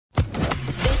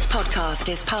podcast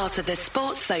is part of the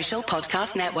Sports Social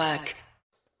Podcast Network.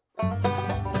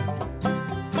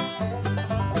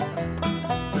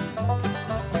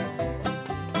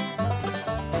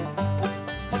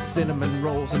 Cinnamon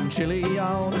rolls and chili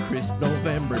on a crisp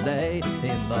November day.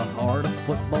 In the heart of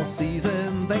football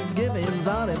season, Thanksgiving's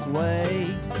on its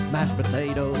way. Mashed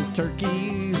potatoes,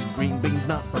 turkeys, green beans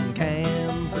not from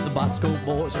cans. The Bosco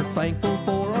boys are thankful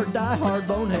for our diehard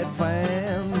Bonehead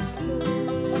fans. Ooh,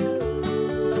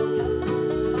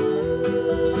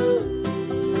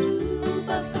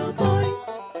 Bosco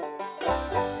boys.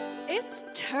 It's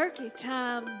turkey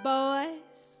time,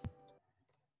 boys.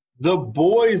 The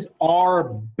boys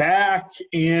are back,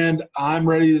 and I'm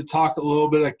ready to talk a little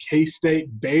bit of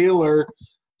K-State Baylor.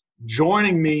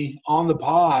 Joining me on the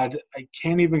pod, I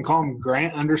can't even call him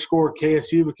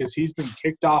Grant_KSU because he's been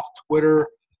kicked off Twitter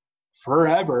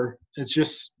forever. It's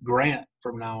just Grant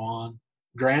from now on.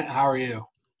 Grant, how are you?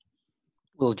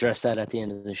 We'll address that at the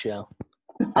end of the show.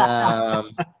 I'm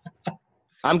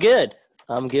good.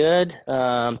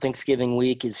 Thanksgiving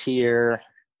week is here.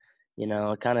 You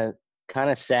know, kind of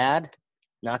sad,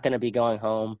 not going to be going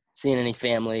home, seeing any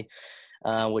family,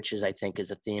 which is, I think,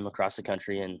 is a theme across the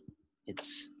country, and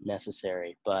it's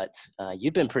necessary. But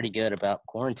you've been pretty good about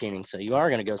quarantining, so you are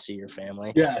going to go see your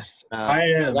family. Yes, I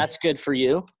am. That's good for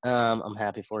you. I'm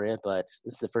happy for you, but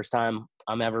this is the first time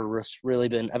I've ever really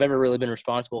been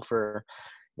responsible for,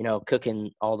 you know,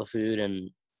 cooking all the food, and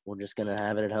we're just going to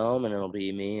have it at home, and it'll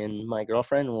be me and my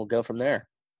girlfriend, and we'll go from there.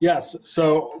 Yes.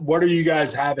 So what are you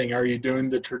guys having? Are you doing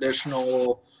the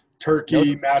traditional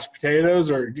turkey mashed potatoes,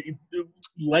 or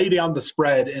lay down the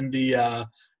spread in the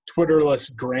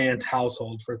Twitterless Grant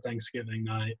household for Thanksgiving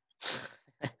night?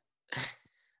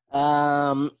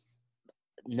 No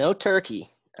turkey.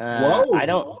 Whoa.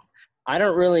 I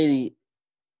don't really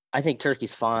 – I think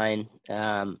turkey's fine.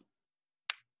 I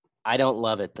don't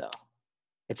love it, though.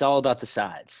 It's all about the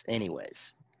sides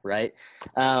anyways, right?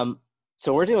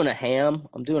 So we're doing a ham.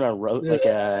 I'm doing a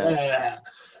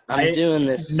I'm doing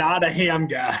this. Not a ham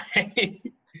guy.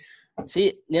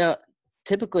 See, you know,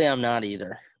 typically I'm not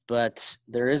either, but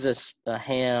there is a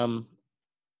ham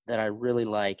that I really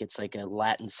like. It's like a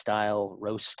Latin style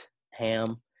roast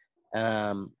ham.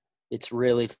 It's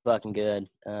really fucking good.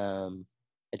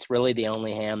 It's really the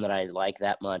only ham that I like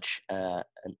that much.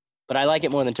 But I like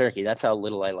it more than turkey. That's how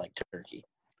little I like turkey.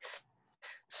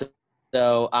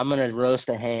 So I'm going to roast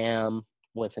a ham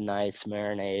with a nice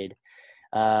marinade.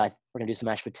 We're going to do some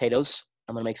mashed potatoes.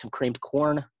 I'm going to make some creamed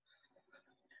corn.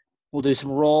 We'll do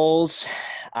some rolls.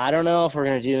 I don't know if we're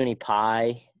going to do any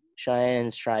pie.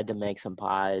 Cheyenne's tried to make some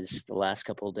pies the last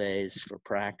couple of days for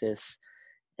practice,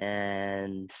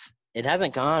 and it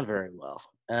hasn't gone very well.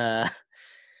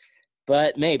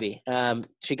 But maybe.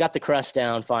 She got the crust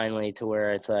down finally to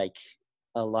where it's like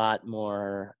a lot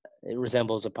more – it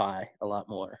resembles a pie a lot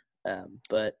more.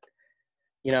 But,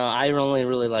 you know, I only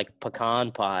really like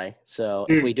pecan pie. So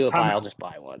if we do a pie, I'll just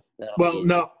buy one.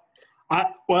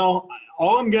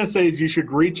 All I'm going to say is you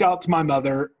should reach out to my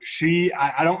mother.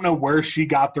 I don't know where she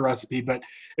got the recipe, but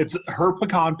it's her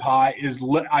pecan pie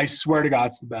I swear to God,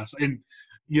 it's the best. And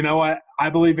you know what? I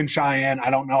believe in Cheyenne.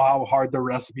 I don't know how hard the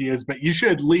recipe is, but you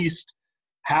should at least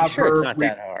have her. It's not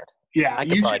that hard. Yeah. I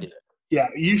could probably do it. Yeah.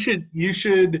 You should.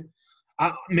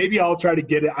 Maybe I'll try to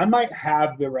get it. I might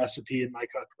have the recipe in my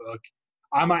cookbook.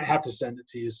 I might have to send it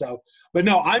to you. So, but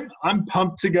no, I'm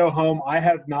pumped to go home. I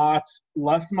have not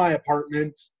left my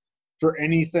apartment for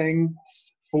anything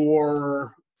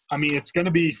it's going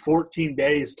to be 14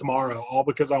 days tomorrow, all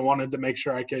because I wanted to make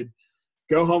sure I could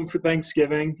go home for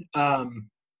Thanksgiving.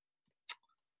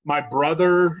 My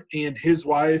brother and his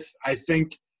wife, I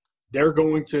think they're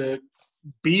going to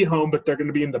be home, but they're going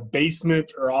to be in the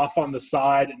basement or off on the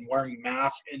side and wearing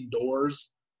masks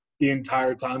indoors the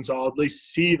entire time. So I'll at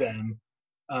least see them.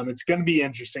 It's going to be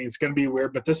interesting. It's going to be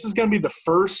weird, but this is going to be the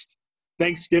first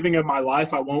Thanksgiving of my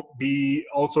life. I won't be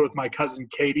also with my cousin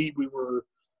Katie. We were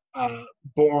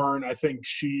born, I think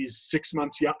she's 6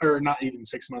 months young, or not even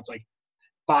 6 months, like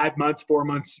 5 months, 4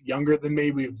 months younger than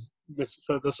me. This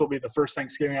will be the first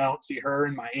Thanksgiving I don't see her,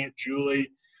 and my Aunt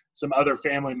Julie, some other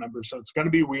family members. So it's going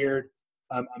to be weird.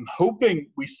 I'm hoping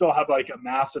we still have like a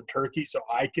massive turkey so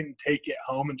I can take it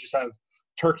home and just have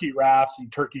turkey wraps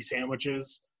and turkey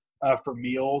sandwiches for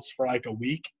meals for like a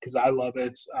week because I love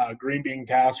it. Green bean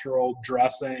casserole,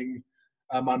 dressing.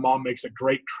 My mom makes a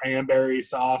great cranberry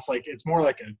sauce. Like it's more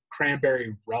like a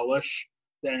cranberry relish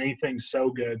than anything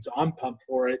so good. So I'm pumped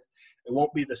for it. It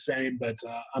won't be the same, but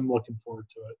I'm looking forward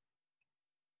to it.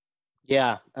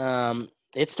 Yeah.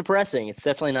 It's depressing. It's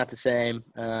definitely not the same.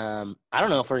 I don't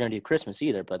know if we're going to do Christmas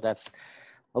either, but that's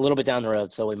a little bit down the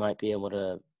road. So we might be able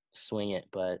to swing it.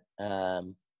 But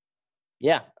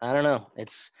yeah, I don't know.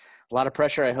 It's a lot of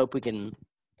pressure. I hope we can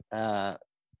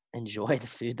enjoy the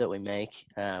food that we make.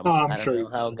 I'm I don't sure know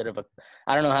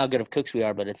how good of cooks we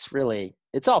are, but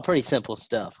it's all pretty simple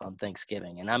stuff on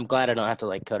Thanksgiving, and I'm glad I don't have to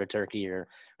like cut a turkey or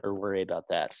worry about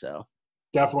that. So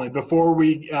definitely. Before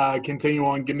we continue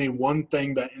on, give me one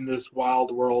thing that in this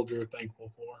wild world you're thankful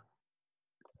for.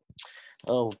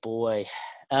 oh boy,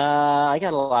 I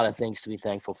got a lot of things to be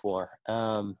thankful for.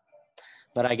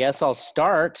 But I guess I'll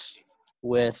start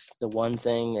with the one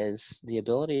thing is the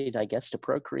ability, I guess, to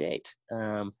procreate.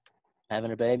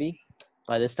 Having a baby.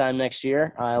 By this time next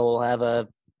year, I will have a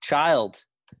child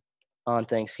on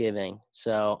Thanksgiving.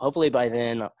 So hopefully by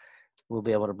then we'll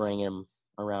be able to bring him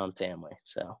around family.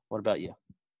 So what about you?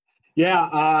 Yeah,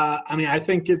 I mean, I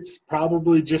think it's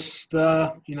probably just,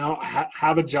 have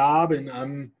a job.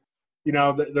 And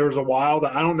there was a while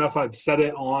that I don't know if I've said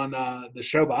it on the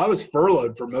show, but I was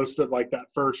furloughed for most of like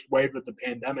that first wave of the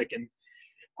pandemic. And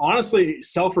honestly,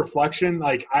 self-reflection,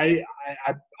 like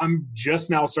I'm just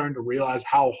now starting to realize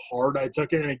how hard I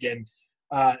took it. And again,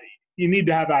 you need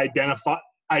to have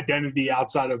identity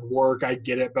outside of work. I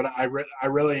get it, but I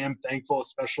really am thankful,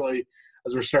 especially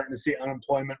as we're starting to see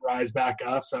unemployment rise back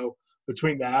up. So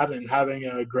between that and having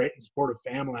a great and supportive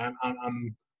family,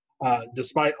 I'm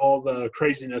despite all the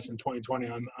craziness in 2020,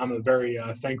 I'm a very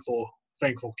thankful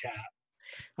cat.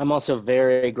 I'm also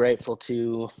very grateful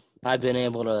I've been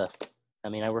able to,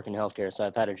 I work in healthcare, so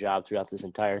I've had a job throughout this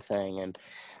entire thing. And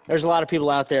there's a lot of people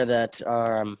out there that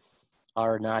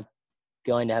are not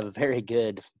going to have a very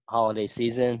good holiday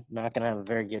season, not going to have a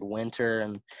very good winter.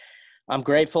 And I'm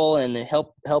grateful and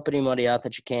help anybody out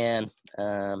that you can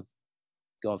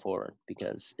going forward,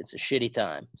 because it's a shitty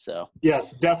time. So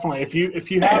yes, definitely. If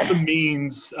you have the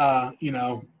means,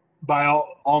 by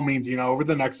all means, over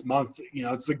the next month,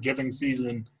 it's the giving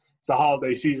season. It's a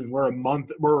holiday season. We're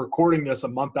recording this a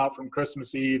month out from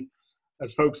Christmas Eve.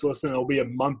 As folks listen, it'll be a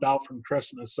month out from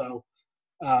Christmas. So,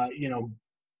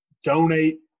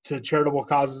 donate to charitable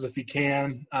causes if you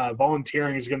can.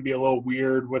 Volunteering is going to be a little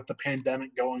weird with the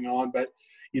pandemic going on, but,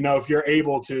 if you're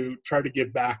able to, try to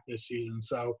give back this season.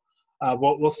 So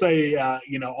we'll say,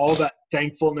 all that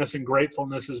thankfulness and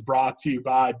gratefulness is brought to you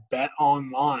by Bet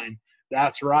Online.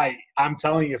 That's right. I'm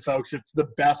telling you, folks, it's the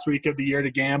best week of the year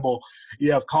to gamble.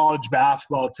 You have college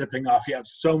basketball tipping off. You have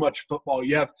so much football.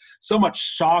 You have so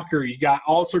much soccer. You got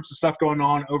all sorts of stuff going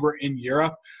on over in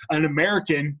Europe. An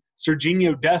American,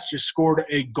 Serginho Dest, just scored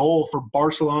a goal for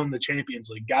Barcelona in the Champions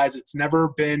League. Guys, it's never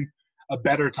been a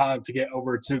better time to get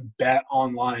over to Bet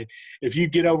Online. If you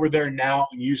get over there now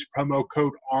and use promo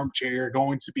code Armchair, you're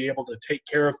going to be able to take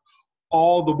care of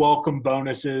all the welcome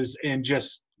bonuses and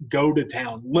just go to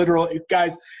town. Literally,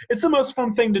 guys, it's the most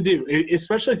fun thing to do,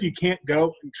 especially if you can't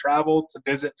go and travel to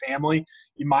visit family.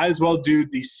 You might as well do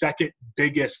the second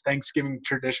biggest Thanksgiving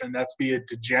tradition, that's be a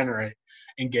degenerate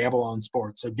and gamble on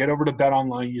sports. So get over to Bet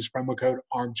Online, use promo code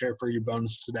Armchair for your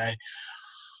bonus today.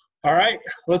 All right,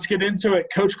 let's get into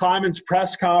it. Coach Kleiman's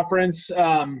press conference.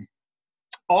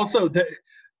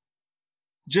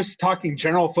 Just talking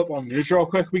general football news real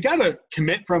quick, we got a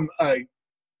commit from a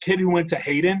kid who went to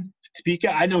Hayden,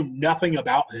 Topeka. I know nothing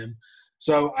about him,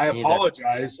 so I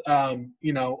apologize.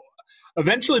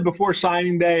 Eventually before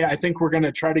signing day, I think we're going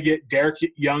to try to get Derek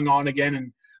Young on again,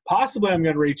 and possibly I'm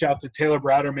going to reach out to Taylor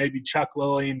Brad or maybe Chuck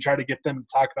Lilly and try to get them to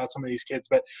talk about some of these kids.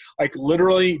 But,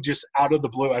 literally just out of the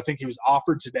blue, I think he was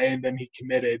offered today and then he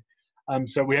committed.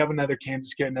 So we have another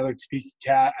Kansas kid, another Topeka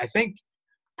cat. I think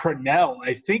Purnell,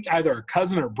 either a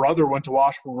cousin or brother went to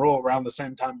Washburn Rural around the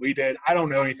same time we did. I don't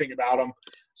know anything about him,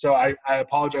 so I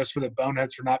apologize for the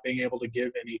boneheads for not being able to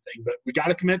give anything. But we got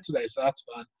to commit today, so that's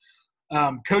fun.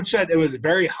 Coach said it was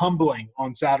very humbling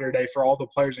on Saturday for all the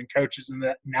players and coaches, and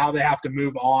that now they have to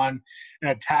move on and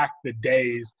attack the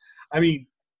days. I mean,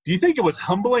 do you think it was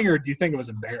humbling or do you think it was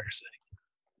embarrassing?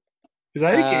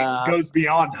 Because I think it goes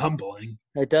beyond humbling.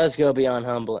 It does go beyond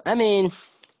humbling. I mean,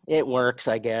 it works,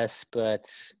 I guess, but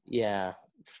yeah,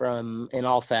 in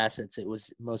all facets, it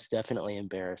was most definitely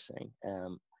embarrassing.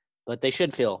 But they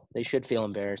should feel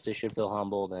embarrassed. They should feel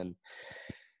humbled, and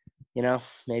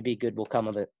maybe good will come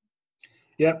of it.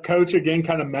 Yep, Coach again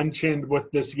kind of mentioned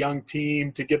with this young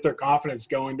team to get their confidence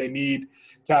going, they need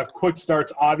to have quick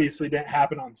starts. Obviously, didn't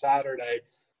happen on Saturday.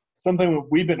 Something that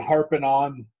we've been harping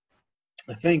on,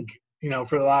 I think,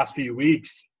 for the last few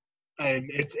weeks,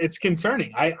 and it's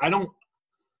concerning. I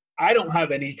don't have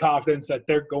any confidence that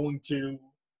they're going to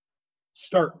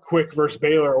start quick versus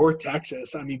Baylor or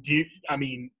Texas. I mean,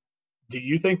 do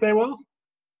you think they will?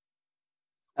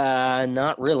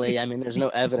 Not really. I mean, there's no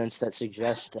evidence that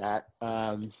suggests that.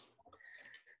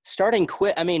 Starting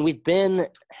quick. I mean, we've been.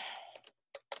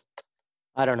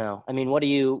 I don't know. I mean, what do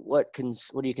you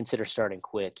consider starting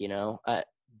quick? You know,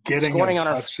 Getting scoring a on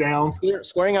touchdown.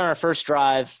 Scoring on our first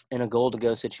drive in a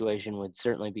goal-to-go situation would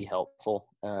certainly be helpful.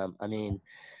 I mean,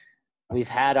 we've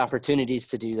had opportunities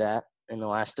to do that in the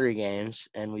last 3 games,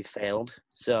 and we failed.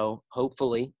 So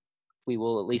hopefully, we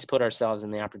will at least put ourselves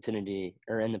in the opportunity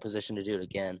or in the position to do it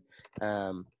again.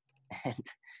 And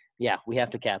yeah, we have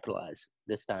to capitalize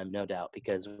this time, no doubt,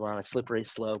 because we're on a slippery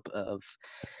slope of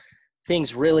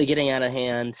things really getting out of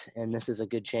hand, and this is a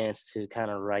good chance to kind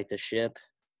of right the ship.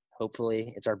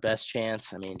 Hopefully, it's our best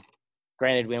chance. I mean,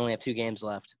 granted, we only have 2 games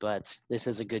left, but this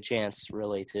is a good chance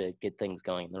really to get things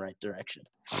going in the right direction.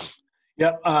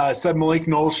 Yep. Said Malik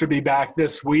Knowles should be back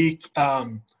this week.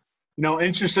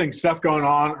 Interesting stuff going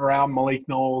on around Malik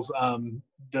Knowles.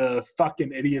 The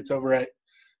fucking idiots over at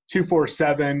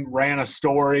 247 ran a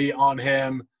story on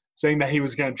him saying that he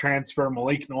was going to transfer.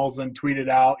 Malik Knowles then tweeted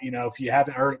out, if you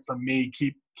haven't heard it from me,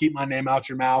 keep my name out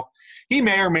your mouth. He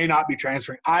may or may not be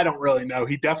transferring. I don't really know.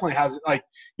 He definitely has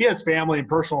he has family and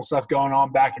personal stuff going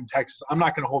on back in Texas. I'm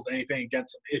not going to hold anything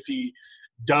against him if he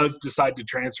does decide to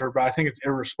transfer, but I think it's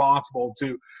irresponsible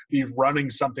to be running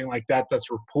something like that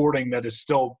that's reporting that is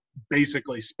still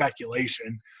basically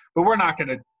speculation. But we're not going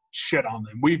to shit on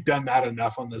them. We've done that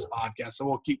enough on this podcast, so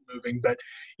we'll keep moving. But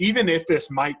even if this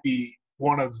might be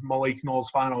one of Malik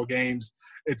Knowles' final games,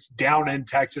 it's down in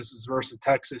Texas, it's versus a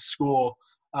Texas school.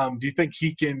 Do you think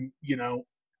he can,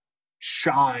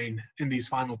 shine in these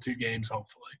final 2 games,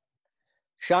 hopefully?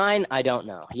 Shine, I don't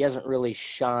know. He hasn't really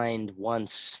shined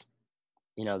once,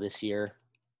 this year.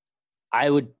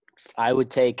 I would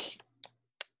take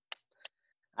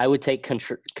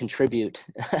contribute.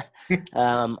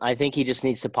 I think he just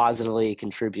needs to positively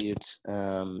contribute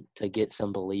to get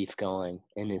some belief going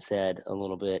in his head a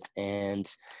little bit.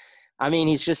 And, I mean,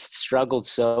 he's just struggled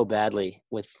so badly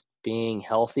with being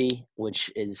healthy,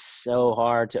 which is so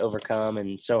hard to overcome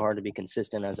and so hard to be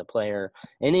consistent as a player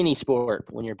in any sport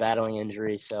when you're battling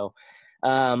injuries. So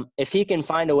if he can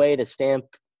find a way to stamp,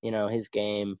 his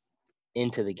game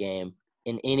into the game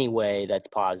in any way that's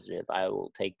positive, I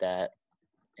will take that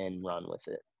and run with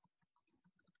it.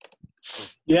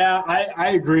 Yeah, I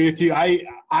agree with you.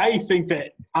 I think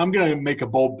that I'm going to make a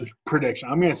bold prediction.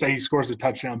 I'm going to say he scores a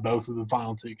touchdown both of the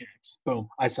final 2 games. Boom,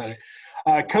 I said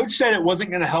it. Coach said it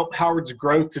wasn't going to help Howard's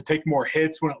growth to take more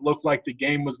hits when it looked like the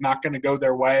game was not going to go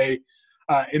their way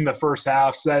in the first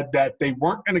half. Said that they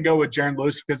weren't going to go with Jaron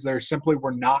Lewis because there simply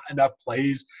were not enough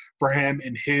plays for him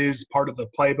in his part of the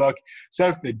playbook. Said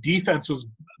if the defense was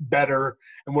better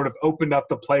and would have opened up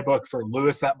the playbook for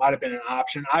Lewis, that might have been an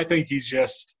option. I think he's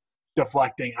just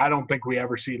deflecting. I don't think we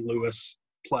ever see Lewis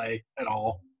play at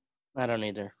all. I don't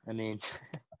either. I mean,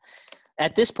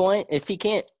 at this point, if he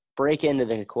can't break into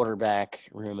the quarterback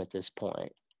room at this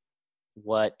point,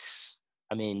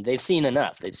 they've seen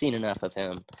enough. They've seen enough of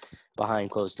him behind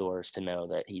closed doors to know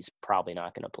that he's probably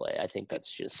not going to play. I think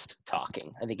that's just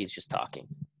talking. I think he's just talking.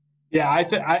 Yeah,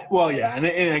 And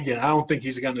again, I don't think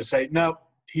he's going to say, no,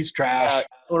 he's trash.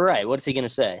 All right. What's he going to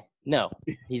say? No,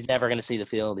 he's never going to see the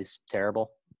field. He's terrible.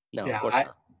 No, yeah, of course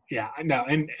not. Yeah, I know.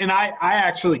 And I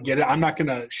actually get it. I'm not going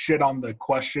to shit on the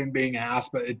question being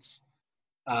asked, but it's,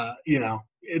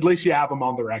 at least you have them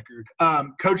on the record.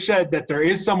 Coach said that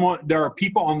there are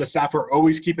people on the staff who are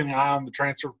always keeping an eye on the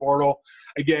transfer portal.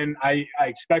 Again, I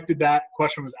expected that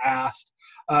question was asked.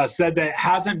 Said that it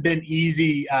hasn't been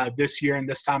easy this year and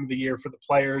this time of the year for the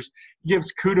players. He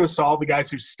gives kudos to all the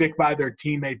guys who stick by their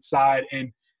teammates' side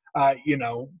and,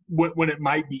 when it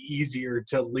might be easier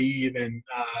to leave and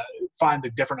find a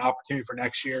different opportunity for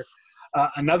next year.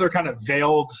 Another kind of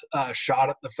veiled shot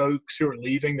at the folks who are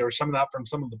leaving. There was some of that from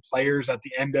some of the players at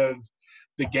the end of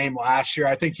the game last year.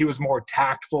 I think he was more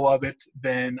tactful of it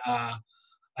than I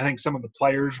think some of the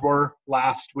players were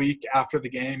last week after the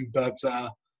game. But,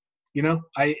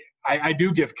 I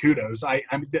do give kudos. I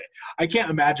can't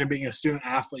imagine being a student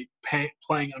athlete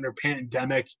playing under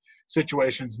pandemic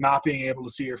situations, not being able to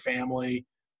see your family,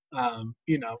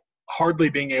 hardly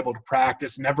being able to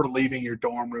practice, never leaving your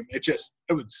dorm room. It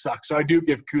would suck. So I do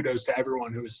give kudos to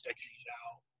everyone who is sticking it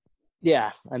out.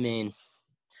 Yeah, I mean,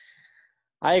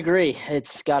 I agree.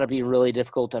 It's got to be really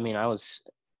difficult. I mean, I was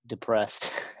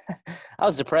depressed. I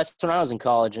was depressed when I was in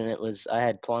college, and I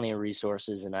had plenty of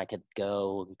resources, and I could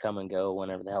come and go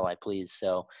whenever the hell I please.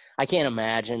 So I can't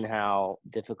imagine how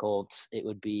difficult it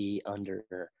would be under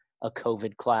a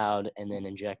COVID cloud and then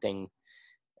inserting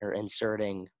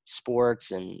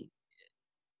sports. And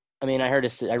I mean, I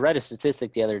read a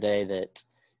statistic the other day that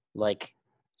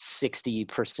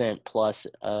 60% plus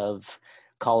of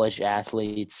college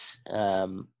athletes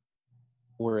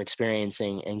we're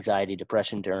experiencing anxiety,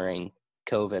 depression during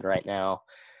COVID right now.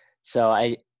 So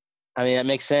I mean, that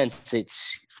makes sense.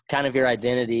 It's kind of your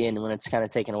identity, and when it's kind of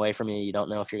taken away from you, you don't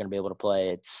know if you're going to be able to play.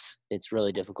 It's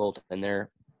really difficult, and they're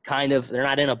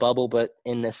not in a bubble, but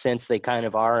in a sense they kind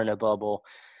of are in a bubble,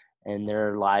 and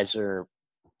their lives are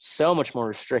so much more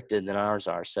restricted than ours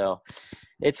are. So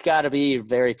it's got to be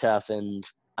very tough, and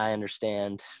I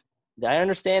understand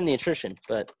the attrition,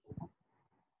 but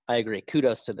I agree.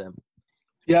 Kudos to them.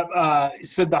 Yep. He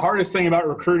said the hardest thing about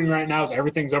recruiting right now is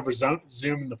everything's over Zoom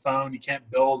and the phone. You can't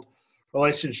build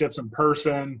relationships in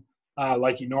person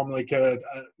like you normally could.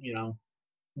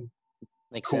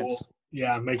 Makes cool. sense.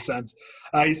 Yeah, makes sense.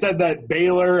 He said that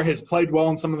Baylor has played well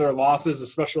in some of their losses,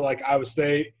 especially like Iowa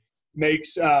State.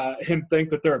 Makes him think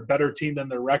that they're a better team than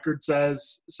their record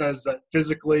says. Says that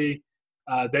physically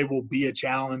they will be a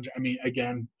challenge. I mean,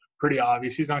 again, pretty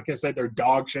obvious. He's not going to say they're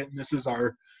dog shit, and this is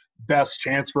our best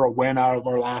chance for a win out of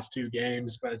our last two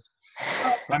games. But,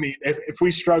 I mean, if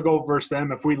we struggle versus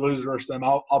them, if we lose versus them,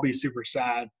 I'll be super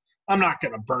sad. I'm not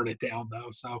going to burn it down,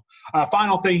 though. So,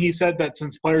 final thing, he said that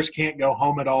since players can't go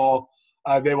home at all,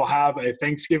 they will have a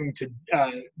Thanksgiving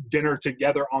dinner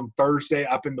together on Thursday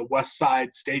up in the West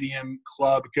Side Stadium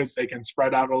Club because they can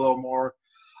spread out a little more.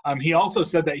 He also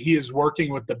said that he is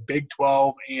working with the Big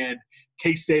 12 and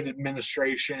K-State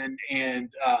administration and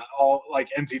all like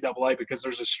NCAA because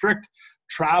there's a strict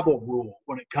travel rule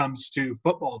when it comes to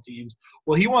football teams.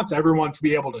 Well, he wants everyone to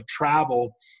be able to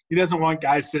travel. He doesn't want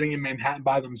guys sitting in Manhattan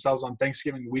by themselves on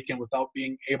Thanksgiving weekend without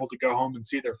being able to go home and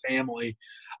see their family.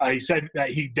 He said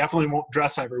that he definitely won't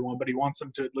dress everyone, but he wants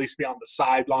them to at least be on the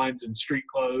sidelines in street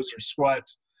clothes or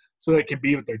sweats so they can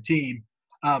be with their team.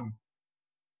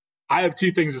 I have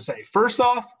two things to say. First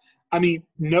off, I mean,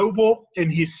 noble, and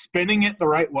he's spinning it the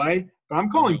right way, but I'm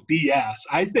calling BS.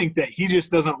 I think that he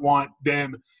just doesn't want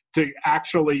them to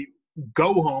actually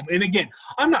go home. And again,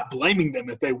 I'm not blaming them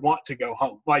if they want to go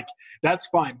home. Like, that's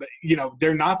fine. But,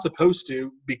 they're not supposed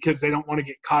to because they don't want to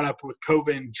get caught up with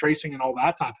COVID and tracing and all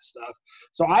that type of stuff.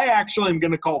 So I actually am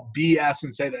going to call BS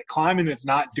and say that Kleiman is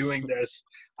not doing this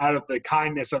out of the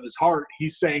kindness of his heart.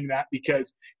 He's saying that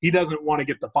because he doesn't want to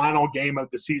get the final game of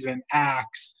the season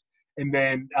axed and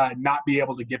then not be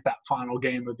able to get that final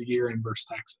game of the year in versus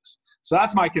Texas. So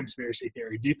that's my conspiracy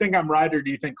theory. Do you think I'm right, or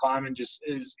do you think Kleiman just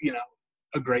is,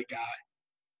 a great guy?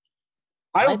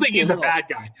 I don't think he's a bad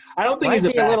guy. I don't think he's a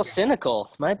bad guy.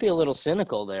 Might be a little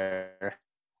cynical there.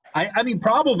 I mean,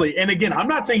 probably. And again, I'm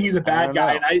not saying he's a bad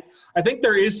guy. And I think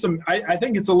there is some – I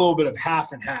think it's a little bit of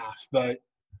half and half. But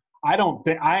I don't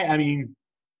think – I mean,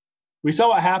 we saw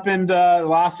what happened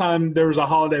last time there was a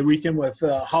holiday weekend with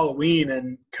Halloween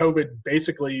and COVID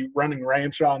basically running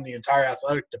rampant on the entire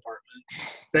athletic department.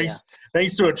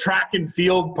 Thanks to a track and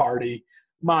field party.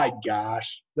 My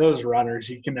gosh, those runners,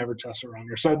 you can never trust a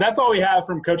runner. So that's all we have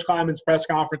from Coach Kleiman's press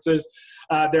conferences.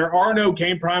 There are no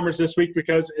game primers this week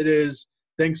because it is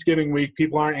Thanksgiving week.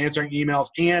 People aren't answering emails.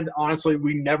 And honestly,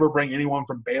 we never bring anyone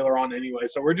from Baylor on anyway.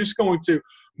 So we're just going to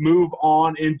move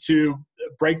on into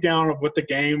a breakdown of what the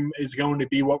game is going to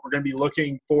be, what we're going to be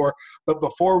looking for. But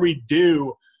before we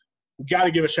do, we got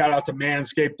to give a shout out to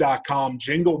manscaped.com.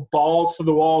 Jingle balls to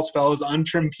the walls, fellas.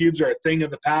 Untrimmed pubes are a thing of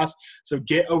the past. So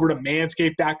get over to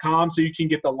manscaped.com so you can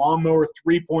get the Lawnmower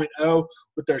 3.0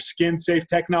 with their skin-safe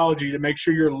technology to make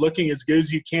sure you're looking as good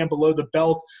as you can below the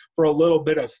belt for a little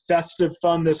bit of festive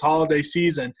fun this holiday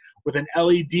season. With an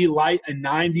LED light, a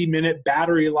 90-minute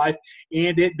battery life,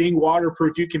 and it being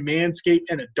waterproof, you can manscape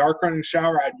in a dark running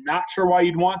shower. I'm not sure why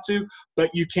you'd want to, but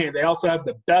you can. They also have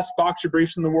the best boxer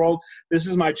briefs in the world. This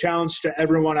is my challenge to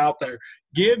everyone out there.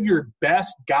 Give your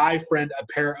best guy friend a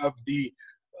pair of the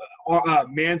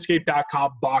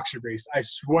manscaped.com boxer briefs. I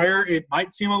swear it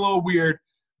might seem a little weird,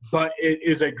 but it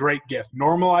is a great gift.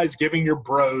 Normalize giving your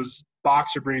bros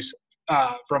boxer briefs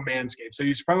from Manscaped. So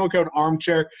use promo code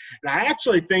Armchair. And I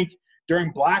actually think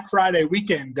during Black Friday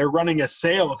weekend, they're running a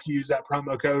sale if you use that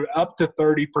promo code, up to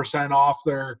 30% off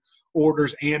their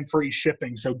orders and free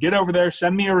shipping. So get over there,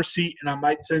 send me a receipt, and I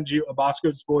might send you a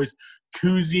Bosco's Boys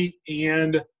koozie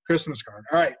and Christmas card.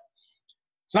 All right.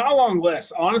 It's not a long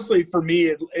list. Honestly, for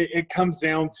me, it comes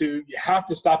down to you have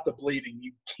to stop the bleeding.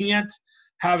 You can't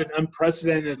have an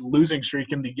unprecedented losing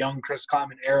streak in the young Chris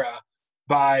Kleiman era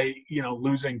by,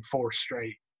 losing 4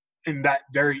 straight. And that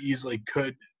very easily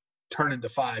could turn into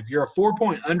 5. You're a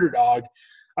 4-point underdog,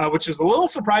 which is a little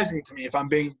surprising to me if I'm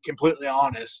being completely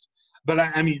honest. But,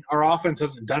 I mean, our offense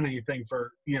hasn't done anything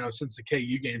for, since the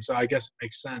KU game, so I guess it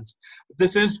makes sense. But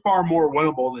this is far more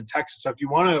winnable than Texas. So if you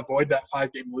want to avoid that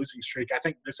 5-game losing streak, I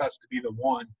think this has to be the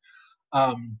one.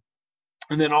 And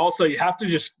then also you have to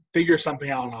just figure something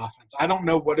out on offense. I don't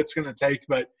know what it's going to take,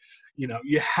 but,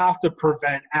 you have to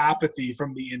prevent apathy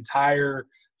from the entire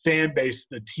fan base,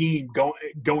 the team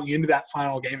going into that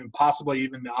final game and possibly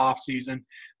even the off season.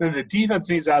 Then the defense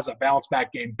needs to have a bounce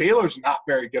back game. Baylor's not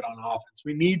very good on offense.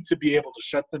 We need to be able to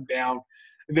shut them down.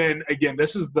 And then again,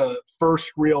 this is the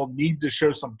first real need to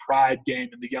show some pride game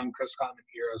in the young Chris Kleiman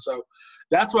era. So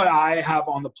that's what I have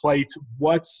on the plate.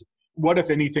 What, if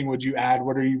anything, would you add?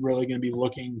 What are you really going to be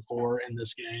looking for in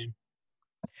this game?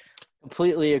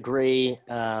 Completely agree.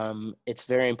 It's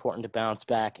very important to bounce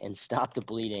back and stop the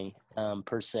bleeding,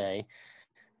 per se,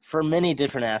 for many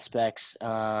different aspects.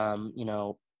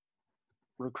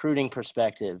 Recruiting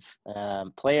perspective,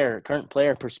 current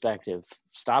player perspective,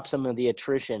 stop some of the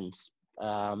attritions,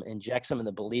 inject some of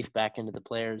the belief back into the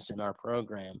players in our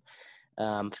program.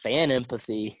 Fan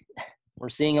empathy. We're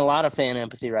seeing a lot of fan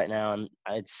empathy right now, and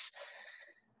it's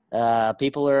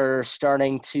people are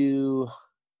starting to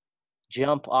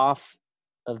jump off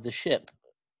of the ship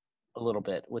a little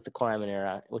bit with the Kleiman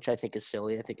era, which I think is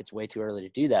silly. I think it's way too early to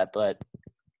do that, but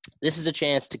this is a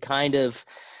chance to kind of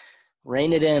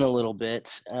rein it in a little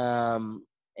bit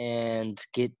and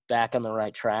get back on the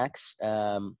right tracks.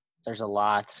 There's a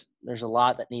lot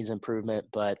that needs improvement,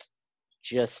 but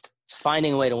just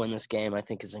finding a way to win this game, I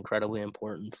think, is incredibly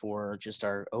important for just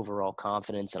our overall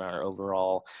confidence and our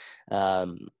overall,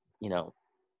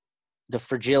 the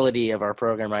fragility of our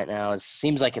program right now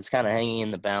seems like it's kind of hanging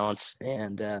in the balance,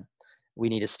 and we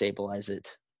need to stabilize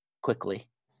it quickly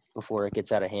before it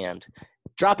gets out of hand.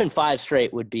 Dropping 5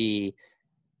 straight would be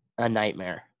a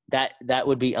nightmare. That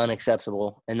would be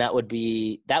unacceptable, and that would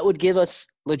give us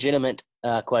legitimate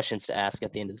questions to ask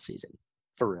at the end of the season,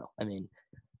 for real. I mean,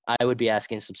 I would be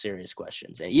asking some serious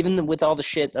questions. And even with all the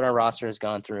shit that our roster has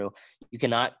gone through, you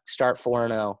cannot start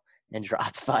 4-0 and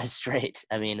drop 5 straight.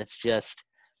 I mean, it's just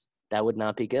 – that would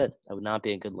not be good. That would not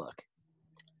be a good look.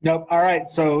 Nope. All right.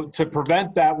 So to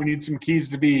prevent that, we need some keys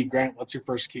to be. Grant, what's your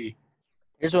first key?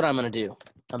 Here's what I'm going to do.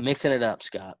 I'm mixing it up,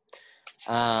 Scott.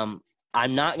 I'm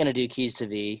not going to do keys to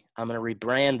V. I'm going to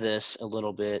rebrand this a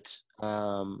little bit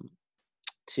I'm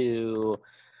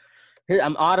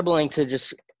audibling to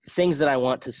just things that I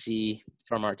want to see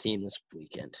from our team this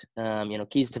weekend.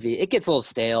 Keys to V. It gets a little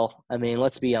stale. I mean,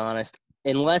 let's be honest.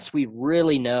 Unless we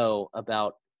really know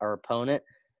about our opponent,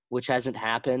 which hasn't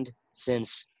happened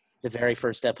since the very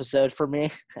first episode for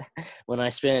me, when I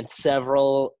spent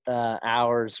several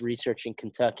hours researching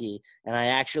Kentucky, and I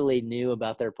actually knew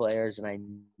about their players and I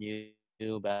knew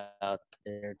about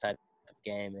their type of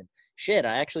game. And shit,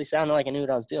 I actually sounded like I knew what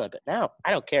I was doing. But now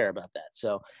I don't care about that.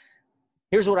 So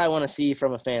here's what I want to see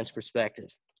from a fan's perspective.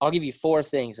 I'll give you 4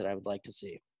 things that I would like to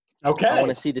see. Okay. I want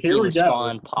to see the team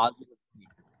respond positively.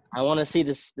 I want to see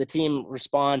the team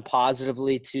respond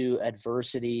positively to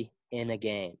adversity in a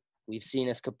game. We've seen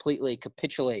us completely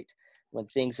capitulate when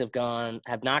things have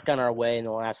not gone our way in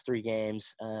the last 3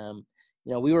 games.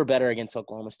 We were better against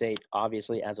Oklahoma State,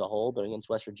 obviously, as a whole, but against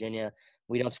West Virginia,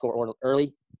 we don't score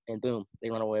early, and boom, they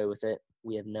run away with it.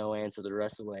 We have no answer the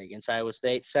rest of the way. Against Iowa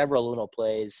State, several little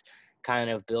plays kind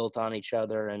of built on each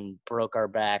other and broke our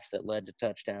backs that led to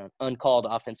touchdown. Uncalled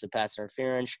offensive pass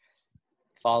interference,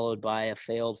 followed by a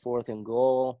failed 4th and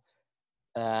goal.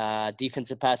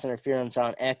 Defensive pass interference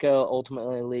on Echo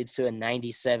ultimately leads to a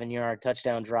 97-yard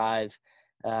touchdown drive.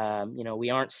 We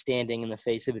aren't standing in the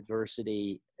face of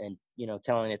adversity and,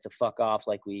 telling it to fuck off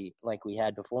like we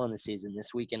had before in the season.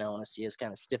 This weekend, I want to see us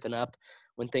kind of stiffen up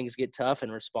when things get tough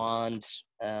and respond,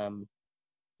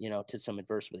 to some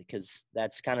adversity, because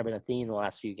that's kind of been a theme in the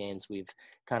last few games. We've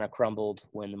kind of crumbled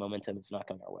when the momentum is not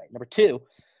coming our way. Number 2,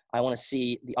 I want to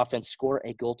see the offense score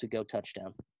a goal-to-go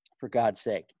touchdown, for God's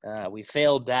sake. We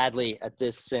failed badly at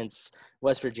this since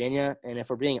West Virginia, and if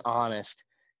we're being honest,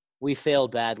 we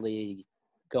failed badly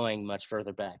going much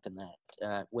further back than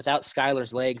that. Without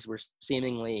Skylar's legs, we're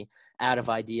seemingly out of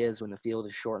ideas when the field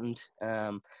is shortened.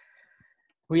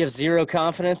 We have 0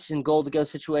 confidence in goal-to-go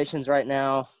situations right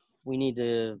now. We need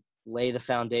to lay the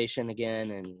foundation again,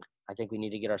 and I think we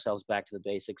need to get ourselves back to the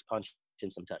basics, punch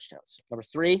in some touchdowns. Number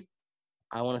 3,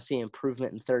 I want to see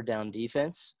improvement in 3rd down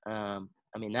defense.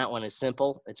 That one is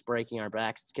simple. It's breaking our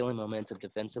backs. It's killing momentum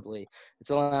defensively. It's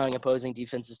allowing opposing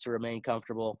defenses to remain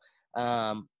comfortable.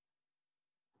 On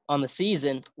the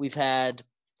season, we've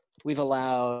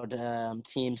allowed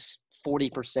teams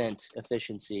 40%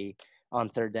 efficiency on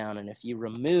 3rd down. And if you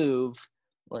remove,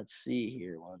 let's see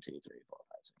here, 1, 2, 3, 4,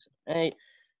 5, 6, 7,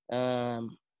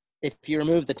 8. If you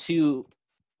remove the 2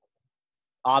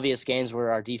 obvious games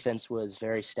where our defense was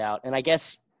very stout, and I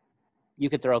guess you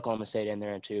could throw Oklahoma State in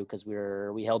there too, because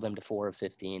we held them to 4 of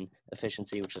 15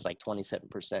 efficiency, which is like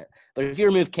 27%. But if you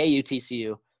remove KU,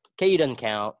 TCU, KU doesn't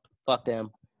count. Fuck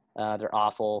them. They're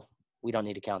awful. we don't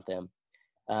need to count them.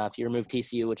 If you remove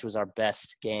TCU, which was our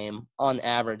best game, on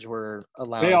average, we're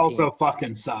allowing They also teams,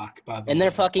 fucking suck, by the way. and they're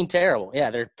fucking terrible.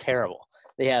 Yeah, they're terrible.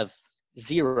 They have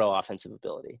zero offensive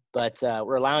ability. But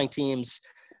we're allowing teams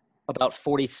about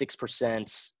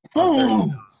 46% on third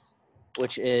downs,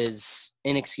 which is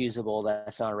inexcusable.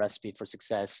 That's not a recipe for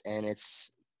success, and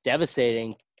it's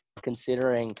devastating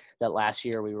considering that last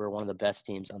year we were one of the best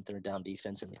teams on third down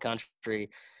defense in the country.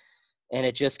 And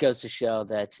it just goes to show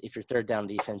that if your third down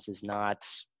defense is not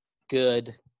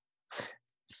good,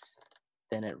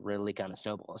 then it really kind of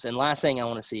snowballs. And last thing I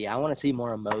want to see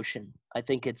more emotion. I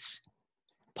think it's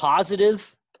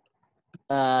positive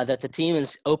that the team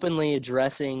is openly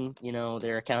addressing,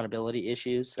 their accountability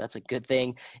issues. That's a good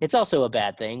thing. It's also a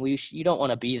bad thing. You don't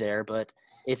want to be there, but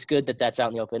it's good that that's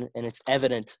out in the open, and it's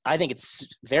evident. I think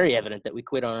it's very evident that we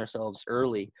quit on ourselves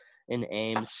early in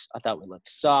Ames. I thought we looked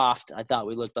soft. I thought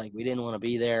we looked like we didn't want to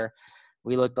be there.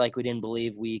 We looked like we didn't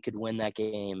believe we could win that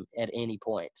game at any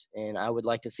point. And I would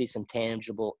like to see some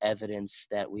tangible evidence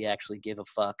that we actually give a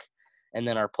fuck. And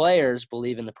then our players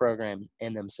believe in the program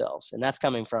and themselves. And that's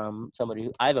coming from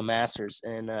somebody I have a master's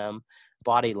in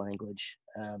body language.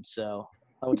 So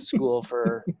I went to school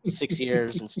for 6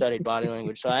 years and studied body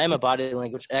language. So I am a body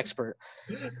language expert.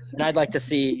 And I'd like to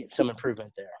see some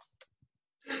improvement there.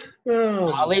 Oh,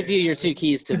 I'll leave you your 2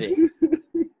 keys to V.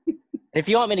 If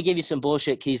you want me to give you some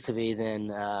bullshit keys to V, then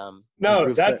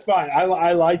no, that's fine.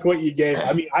 I like what you gave.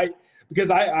 I mean, because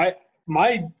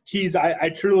my keys, I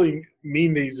truly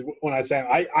mean these when I say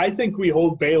them. I think we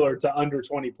hold Baylor to under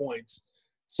 20 points.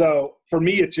 So for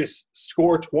me, it's just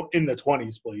score in the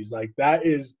 20s, please. Like that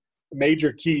is a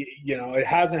major key. It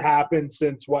hasn't happened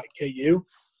since KU,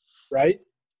 right?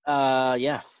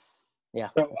 Yeah.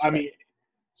 So I mean.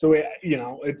 So,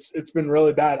 it's been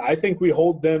really bad. I think we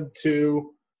hold them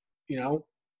to,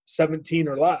 17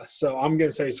 or less. So I'm going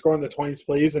to say score in the 20s,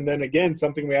 please. And then, again,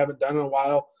 something we haven't done in a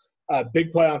while,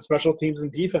 big play on special teams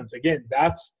and defense. Again,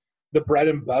 that's the bread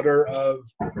and butter of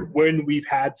when we've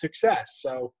had success.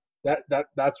 So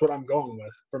that's what I'm going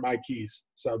with for my keys.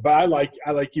 So, but I like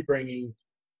you bringing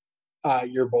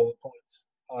your bullet points.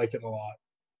 I like it a lot.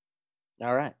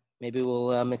 All right. Maybe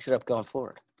we'll mix it up going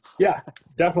forward. Yeah,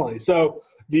 definitely. So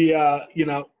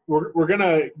we're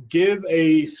gonna give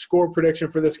a score prediction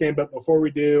for this game, but before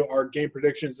we do, our game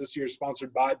predictions this year is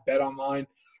sponsored by BetOnline.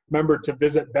 Remember to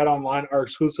visit BetOnline, our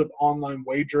exclusive online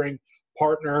wagering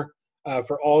partner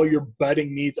for all your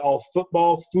betting needs, all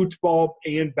football,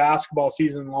 and basketball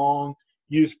season long.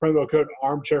 Use promo code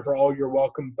Armchair for all your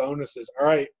welcome bonuses. All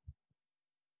right.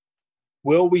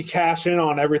 Will we cash in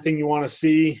on everything you want to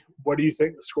see? What do you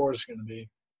think the score is going to be?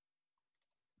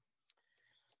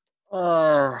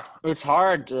 It's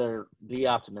hard to be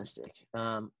optimistic.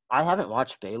 I haven't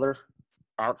watched Baylor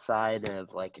outside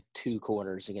of like 2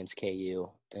 quarters against KU,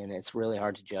 and it's really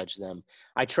hard to judge them.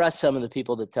 I trust some of the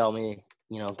people that tell me,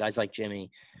 guys like Jimmy,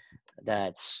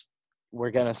 that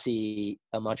we're going to see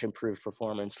a much improved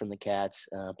performance from the Cats.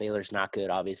 Baylor's not good.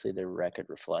 Obviously, their record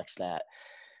reflects that.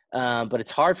 But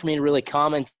it's hard for me to really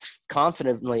comment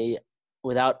confidently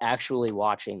without actually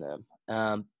watching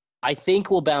them. I think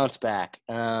we'll bounce back.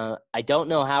 I don't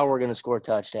know how we're going to score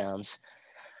touchdowns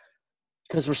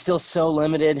because we're still so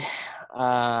limited,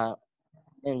 and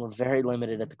we're very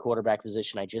limited at the quarterback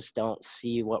position. I just don't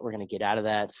see what we're going to get out of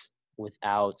that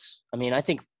without – I mean, I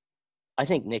think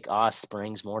Nick Oss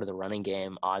brings more to the running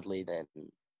game, oddly, than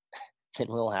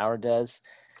Will Howard does.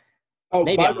 Oh,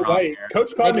 Maybe by the way,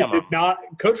 Coach Kleiman did not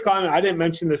 – Coach Kleiman, I didn't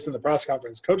mention this in the press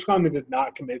conference. Coach Kleiman did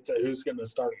not commit to who's going to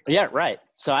start. Yeah, right.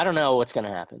 So I don't know what's going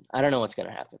to happen. I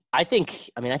think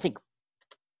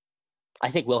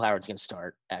Will Howard's going to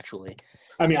start, actually.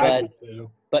 I mean, I do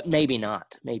too. But maybe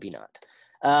not.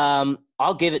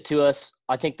 I'll give it to us.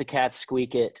 I think the Cats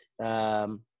squeak it.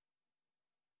 I'll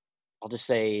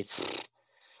say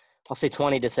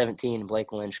 20-17.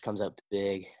 Blake Lynch comes up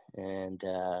big, and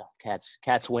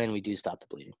Cats win. We do stop the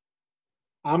bleeding.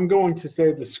 I'm going to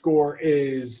say the score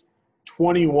is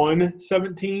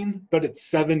 21-17, but it's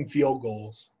 7 field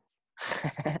goals.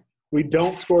 We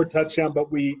don't score a touchdown,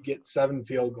 but we get 7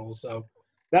 field goals. So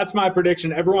that's my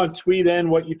prediction. Everyone tweet in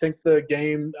what you think the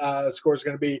game score is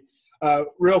going to be.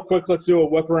 Real quick, let's do a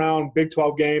whip around Big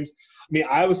 12 games. I mean,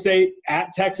 Iowa State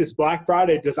at Texas, Black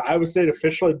Friday. Does Iowa State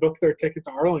officially book their ticket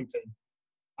to Arlington?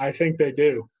 I think they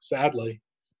do, sadly.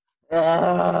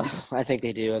 I think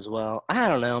they do as well. I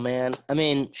don't know, man. I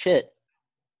mean, shit.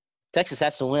 Texas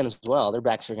has to win as well. Their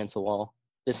backs are against the wall.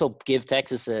 This will give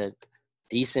Texas a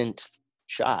decent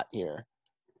shot here.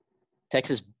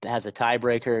 Texas has a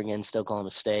tiebreaker against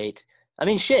Oklahoma State. I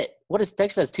mean, shit.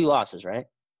 Texas has 2 losses, right?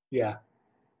 Yeah.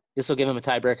 This will give them a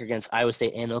tiebreaker against Iowa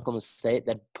State and Oklahoma State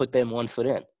that put them 1 foot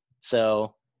in.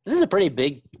 So this is a pretty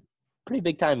big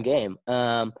time game.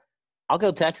 I'll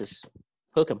go Texas.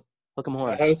 Hook 'em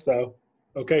Hornets. I hope so.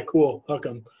 Okay, cool. Hook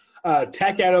 'em.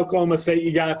 Tech at Oklahoma State.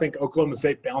 You got to think Oklahoma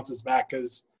State bounces back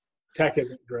because Tech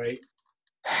isn't great.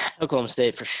 Oklahoma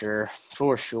State for sure.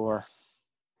 For sure.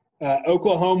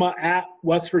 Oklahoma at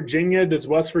West Virginia. Does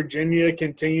West Virginia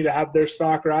continue to have their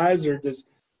stock rise, or does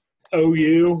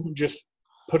OU just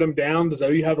put them down? Does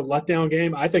OU have a letdown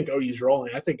game? I think OU's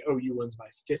rolling. I think OU wins by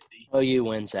 50. OU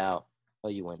wins out.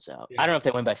 Yeah. I don't know if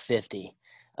they win by 50.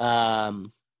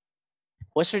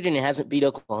 West Virginia hasn't beat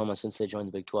Oklahoma since they joined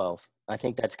the Big 12. I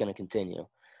think that's going to continue.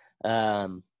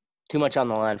 Too much on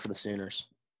the line for the Sooners.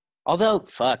 Although,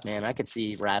 fuck, man, I could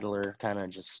see Rattler kind of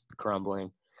just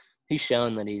crumbling. He's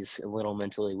shown that he's a little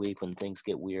mentally weak when things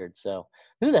get weird. So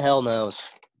who the hell knows?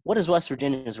 What is West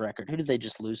Virginia's record? Who did they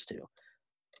just lose to?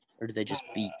 Or did they just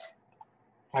beat?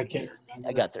 I can't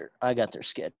remember. I got their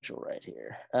schedule right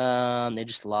here. They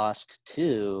just lost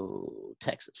to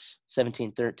Texas,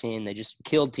 17-13. They just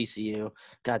killed TCU.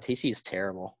 God, TCU is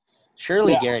terrible.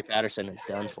 Surely Gary Patterson is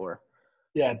done for.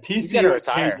 Yeah, He's gotta TCU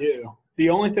retire. KU. The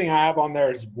only thing I have on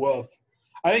there is Wolf.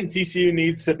 I think TCU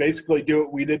needs to basically do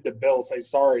what we did to Bill. Say,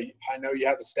 sorry, I know you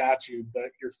have a statue, but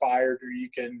you're fired, or you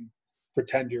can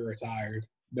pretend you're retired.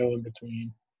 No in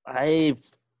between.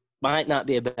 Might not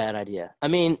be a bad idea. I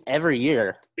mean, every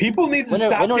year. People need to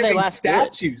stop giving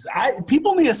statues.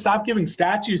 People need to stop giving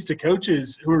statues to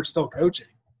coaches who are still coaching.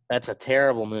 That's a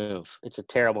terrible move. It's a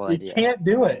terrible idea. You can't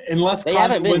do it unless they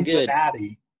haven't been good.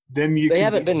 Then they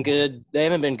haven't been good. They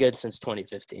haven't been good since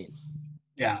 2015.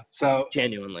 Yeah. So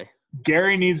genuinely,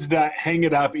 Gary needs to hang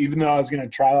it up. Even though I was going to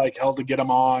try like hell to get him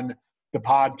on the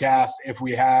podcast if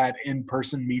we had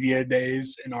in-person media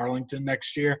days in Arlington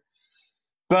next year.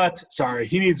 But, sorry,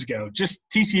 he needs to go. Just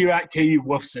TCU at KU,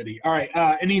 Wolf City. All right,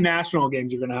 any national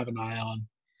games you're going to have an eye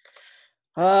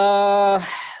on?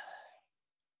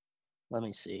 Let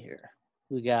me see here.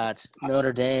 We got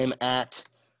Notre Dame at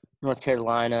North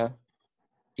Carolina.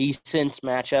 Decent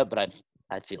matchup, but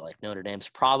I feel like Notre Dame's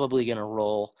probably going to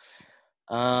roll.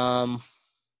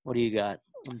 What do you got?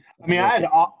 I mean, I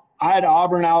had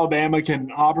Auburn, Alabama.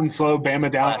 Can Auburn slow Bama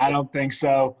down? Classic. I don't think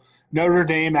so. Notre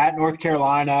Dame at North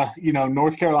Carolina. You know,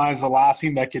 North Carolina is the last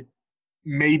team that could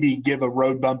maybe give a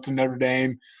road bump to Notre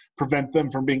Dame, prevent them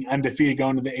from being undefeated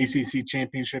going to the ACC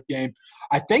championship game.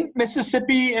 I think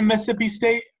Mississippi and Mississippi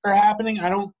State are happening. I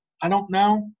don't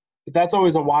know, but that's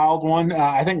always a wild one.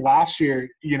 I think last year,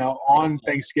 you know, on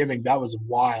Thanksgiving, that was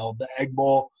wild. The Egg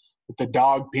Bowl with the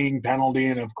dog peeing penalty,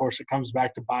 and of course, it comes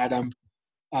back to bite them.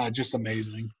 Just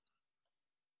amazing.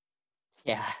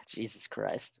 Yeah, Jesus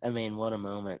Christ. I mean, what a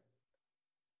moment.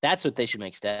 That's what they should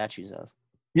make statues of.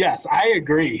 Yes, I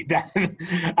agree.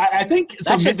 I think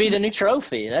that should be the new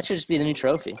trophy. That should just be the new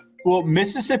trophy. Well,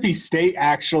 Mississippi State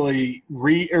actually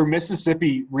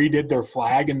Mississippi redid their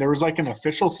flag, and there was like an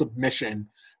official submission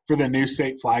for the new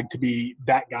state flag to be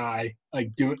that guy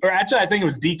like doing. Or actually, I think it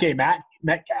was DK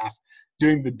Metcalf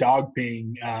doing the dog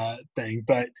peeing thing.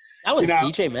 But that was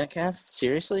DJ Metcalf.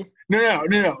 Seriously? No.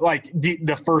 Like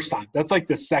the first time. That's like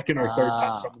the second or third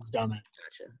time someone's done it.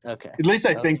 Okay. At least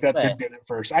I think that's who did it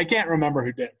first. I can't remember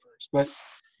who did it first. But,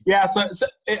 yeah, so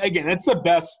again, it's the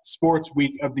best sports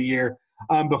week of the year.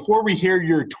 Before we hear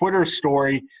your Twitter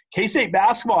story, K-State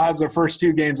basketball has their first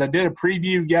 2 games. I did a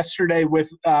preview yesterday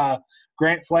with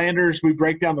Grant Flanders. We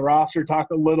break down the roster, talk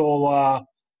a little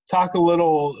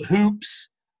hoops.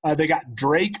 They got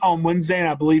Drake on Wednesday, and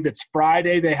I believe it's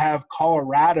Friday. They have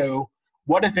Colorado.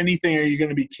 What, if anything, are you going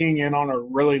to be keying in on or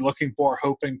really looking for,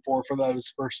 hoping for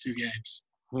those first 2 games?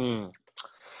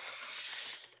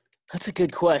 That's a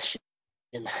good question.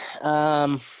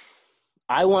 I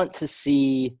want to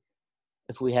see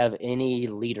if we have any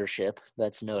leadership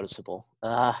that's noticeable.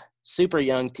 Super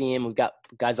young team. We've got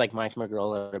guys like Mike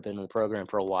McGraw that have been in the program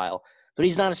for a while, but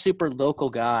he's not a super local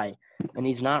guy, and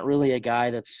he's not really a guy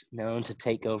that's known to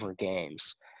take over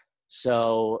games.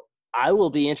 So I will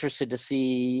be interested to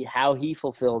see how he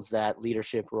fulfills that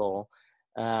leadership role,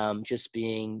 just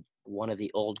being one of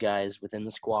the old guys within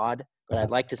the squad. But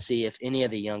I'd like to see if any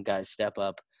of the young guys step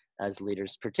up as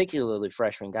leaders, particularly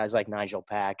freshmen, guys like Nigel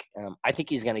Pack. I think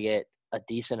he's going to get a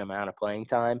decent amount of playing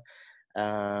time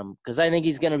because I think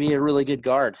he's going to be a really good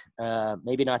guard.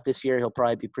 Maybe not this year. He'll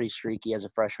probably be pretty streaky as a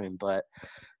freshman. But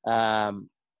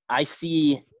I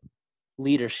see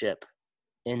leadership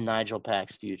in Nigel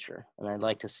Pack's future, and I'd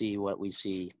like to see what we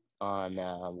see on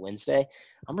Wednesday.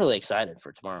 I'm really excited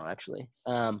for tomorrow, actually.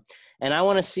 And I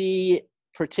want to see,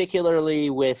 particularly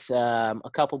with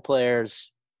a couple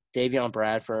players, Davion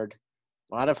Bradford,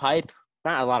 a lot of hype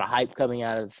not a lot of hype coming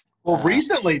out of. Well,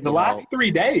 recently, the last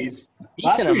 3 days,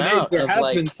 there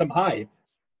has been some hype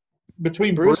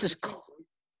between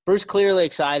Bruce clearly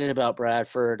excited about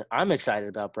Bradford. I'm excited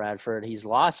about Bradford. He's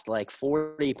lost like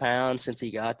 40 pounds since he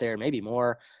got there, maybe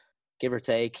more, give or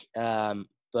take. But,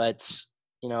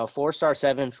 you know, 4-star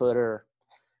 7-footer,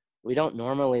 we don't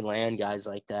normally land guys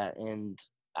like that. And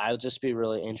I'll just be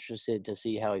really interested to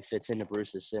see how he fits into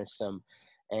Bruce's system.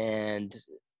 And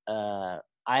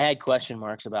I had question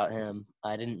marks about him.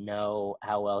 I didn't know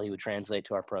how well he would translate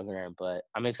to our program, but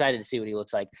I'm excited to see what he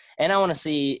looks like. And I want to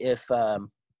see if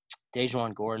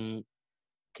Dejuan Gordon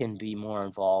can be more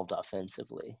involved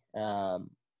offensively.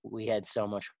 We had so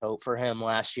much hope for him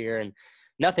last year, and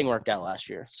nothing worked out last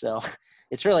year. So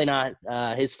it's really not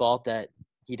his fault that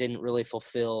he didn't really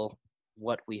fulfill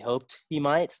what we hoped he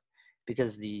might,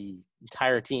 because the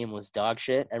entire team was dog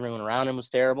shit. Everyone around him was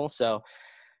terrible. So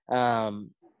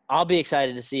I'll be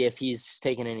excited to see if he's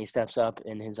taken any steps up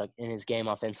in his game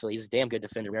offensively. He's a damn good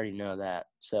defender. We already know that.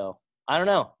 So I don't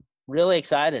know. Really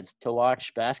excited to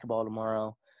watch basketball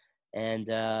tomorrow, and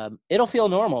it'll feel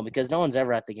normal because no one's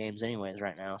ever at the games anyways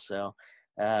right now. So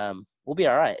we'll be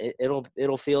all right.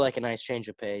 It'll feel like a nice change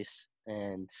of pace,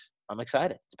 and I'm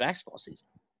excited. It's basketball season.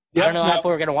 I don't know if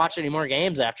we're going to watch any more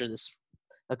games after this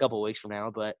a couple of weeks from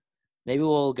now, but maybe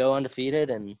we'll go undefeated,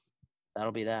 and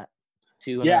that'll be that.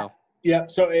 2-0. Yeah.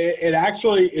 So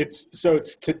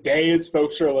it's today as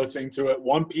folks are listening to it,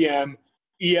 1 p.m.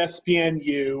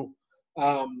 ESPNU.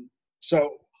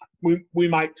 So we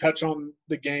might touch on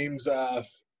the games,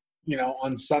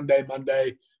 on Sunday,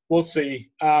 Monday. We'll see.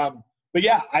 But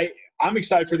yeah, I'm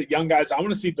excited for the young guys. I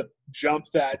want to see the jump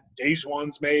that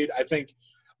Dejuan's made. I think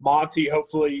Monty,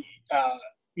 hopefully,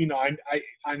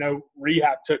 I know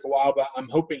rehab took a while, but I'm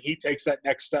hoping he takes that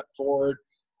next step forward.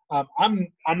 I'm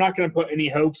not going to put any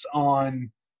hopes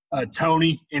on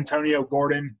Antonio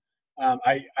Gordon.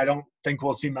 I don't think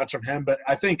we'll see much of him, but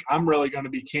I think I'm really going to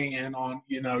be keying in on,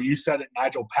 you said it,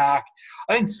 Nigel Pack.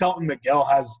 I think Selton McGill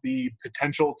has the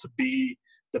potential to be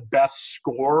the best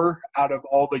scorer out of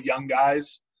all the young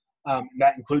guys.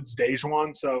 That includes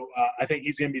Dejuan. So I think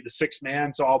he's going to be the sixth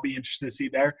man, so I'll be interested to see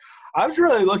there. I was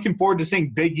really looking forward to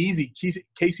seeing Big Easy,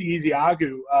 Casey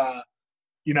Ezeagu,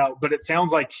 but it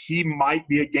sounds like he might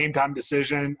be a game-time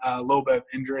decision, a little bit of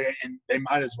injury, and they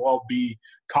might as well be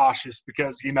cautious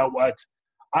because you know what?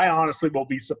 I honestly will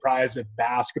be surprised if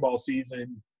basketball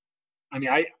season –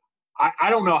 I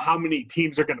don't know how many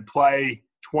teams are going to play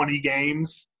 20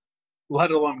 games,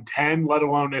 let alone 10, let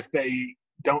alone if they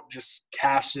don't just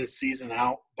cash this season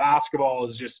out. Basketball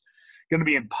is just going to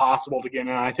be impossible to get in.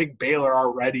 I think Baylor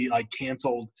already,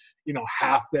 canceled –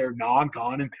 half their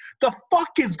non-con. And the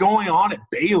fuck is going on at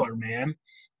Baylor, man?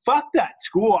 Fuck that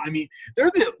school.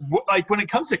 They're when it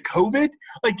comes to COVID,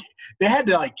 they had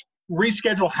to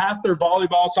reschedule half their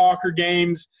volleyball, soccer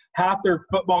games, half their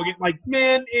football game.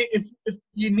 Man, if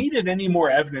you needed any more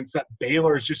evidence that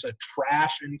Baylor is just a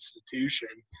trash institution,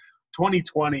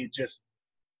 2020 just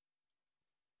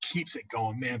keeps it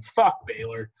going, man. Fuck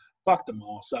Baylor. Fuck them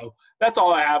all. So that's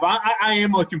all I have. I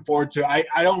am looking forward to it.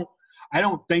 I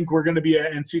don't think we're going to be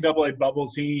an NCAA bubble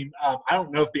team. I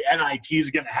don't know if the NIT is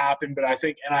going to happen, but I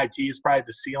think NIT is probably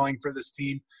the ceiling for this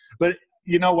team. But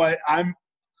you know what?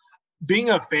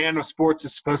 Being a fan of sports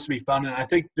is supposed to be fun, and I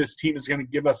think this team is going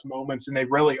to give us moments, and they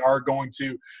really are going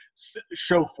to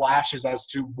show flashes as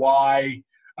to why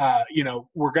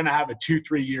we're going to have a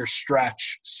 2-3 year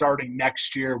stretch starting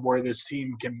next year where this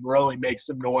team can really make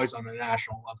some noise on a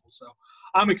national level. So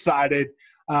I'm excited.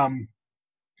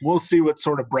 We'll see what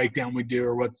sort of breakdown we do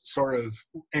or what sort of,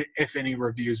 if any,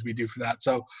 reviews we do for that.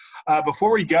 So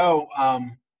before we go,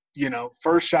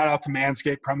 first shout out to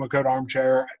Manscaped, promo code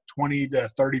Armchair, 20 to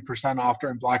 30% off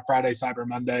during Black Friday, Cyber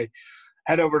Monday.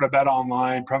 Head over to Bet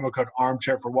Online, promo code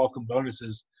Armchair for welcome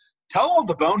bonuses. Tell all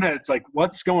the boneheads,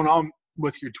 what's going on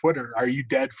with your Twitter? Are you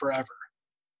dead forever?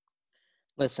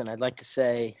 Listen, I'd like to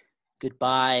say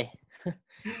goodbye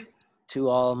to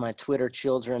all of my Twitter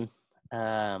children.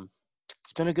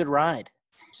 It's been a good ride.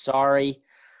 Sorry,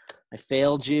 I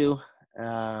failed you.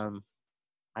 I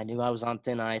knew I was on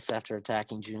thin ice after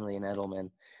attacking Julian Edelman.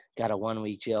 Got a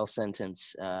 1-week jail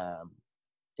sentence.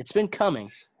 It's been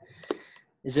coming.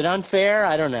 Is it unfair?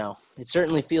 I don't know. It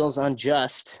certainly feels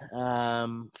unjust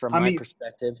from my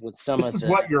perspective. With some this is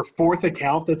what, your fourth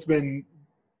account that's been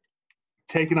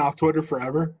taken off Twitter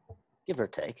forever? Give or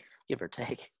take.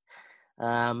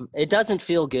 It doesn't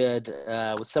feel good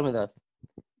with some of the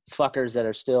fuckers that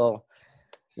are still,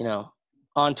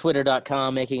 on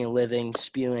twitter.com making a living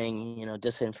spewing,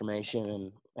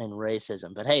 disinformation and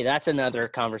racism. But hey, that's another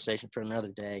conversation for another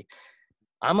day.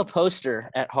 I'm a poster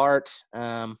at heart.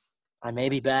 I may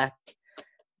be back.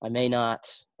 I may not.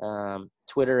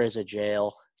 Twitter is a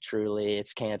jail. Truly,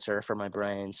 it's cancer for my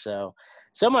brain. So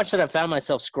much that I found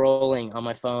myself scrolling on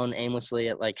my phone aimlessly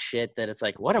at like shit that it's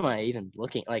like, what am I even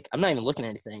looking? Like, I'm not even looking at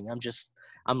anything.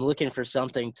 I'm looking for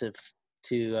something to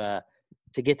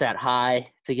get that high,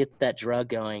 to get that drug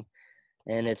going,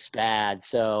 and it's bad.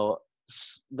 So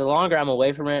the longer I'm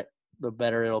away from it, the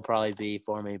better it'll probably be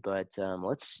for me. But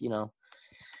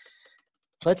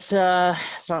let's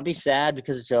not be sad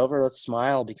because it's over. Let's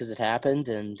smile because it happened,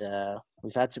 and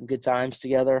we've had some good times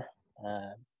together.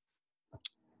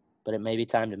 But it may be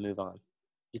time to move on.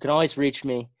 You can always reach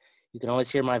me. You can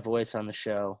always hear my voice on the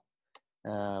show.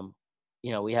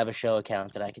 We have a show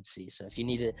account that I can see. So if you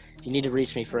need to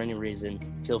reach me for any reason,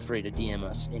 feel free to DM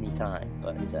us anytime.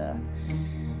 But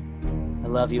I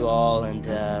love you all, and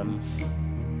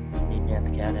meet me at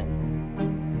the Cat Inn.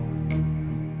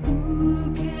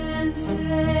 Who can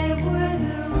say where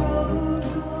the road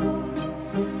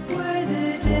goes, where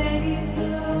the day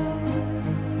flows,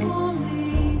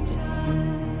 only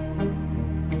time?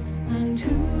 And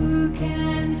who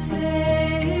can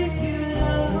say if your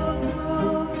love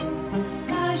grows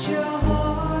as your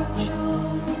heart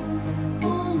shows,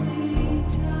 only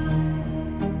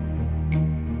time?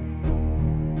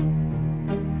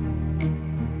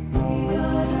 We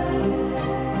gotta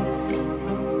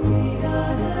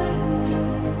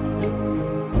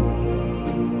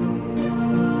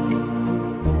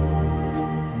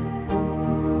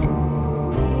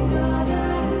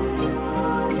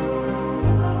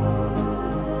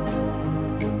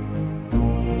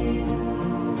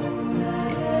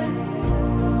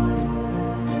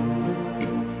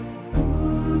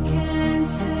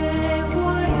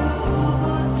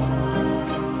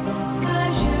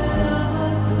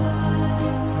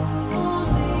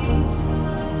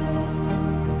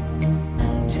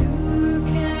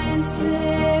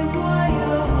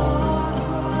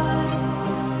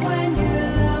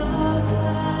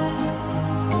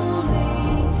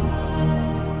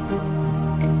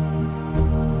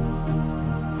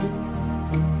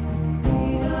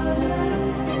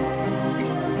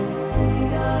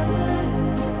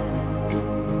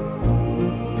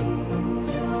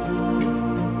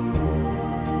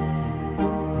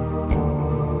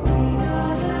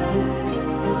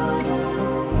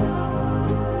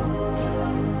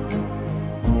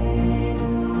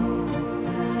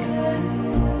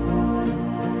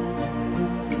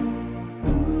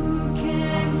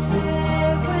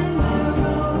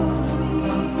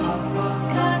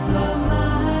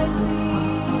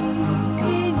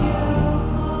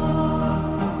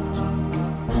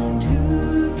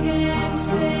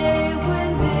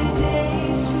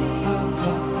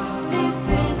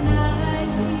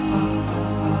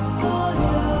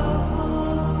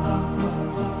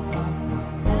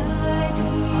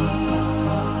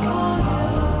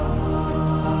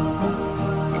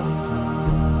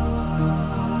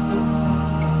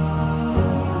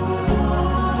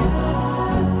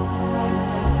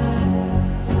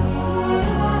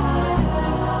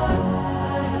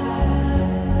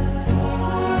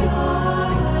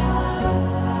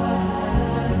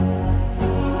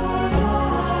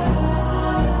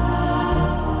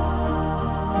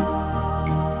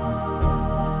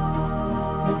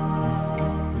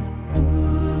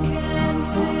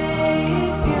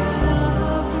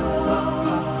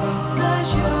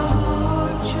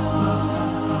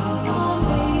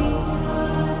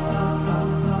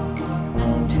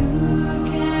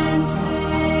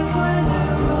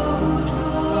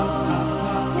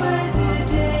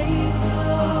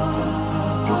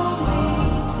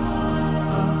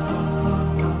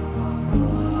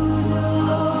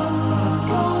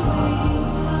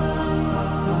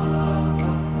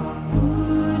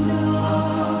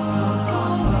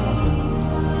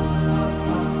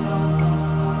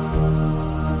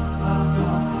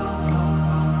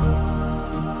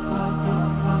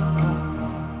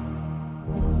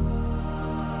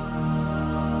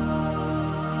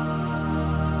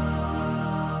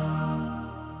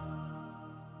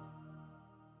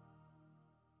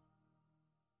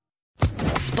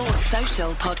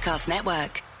Social Podcast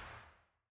Network.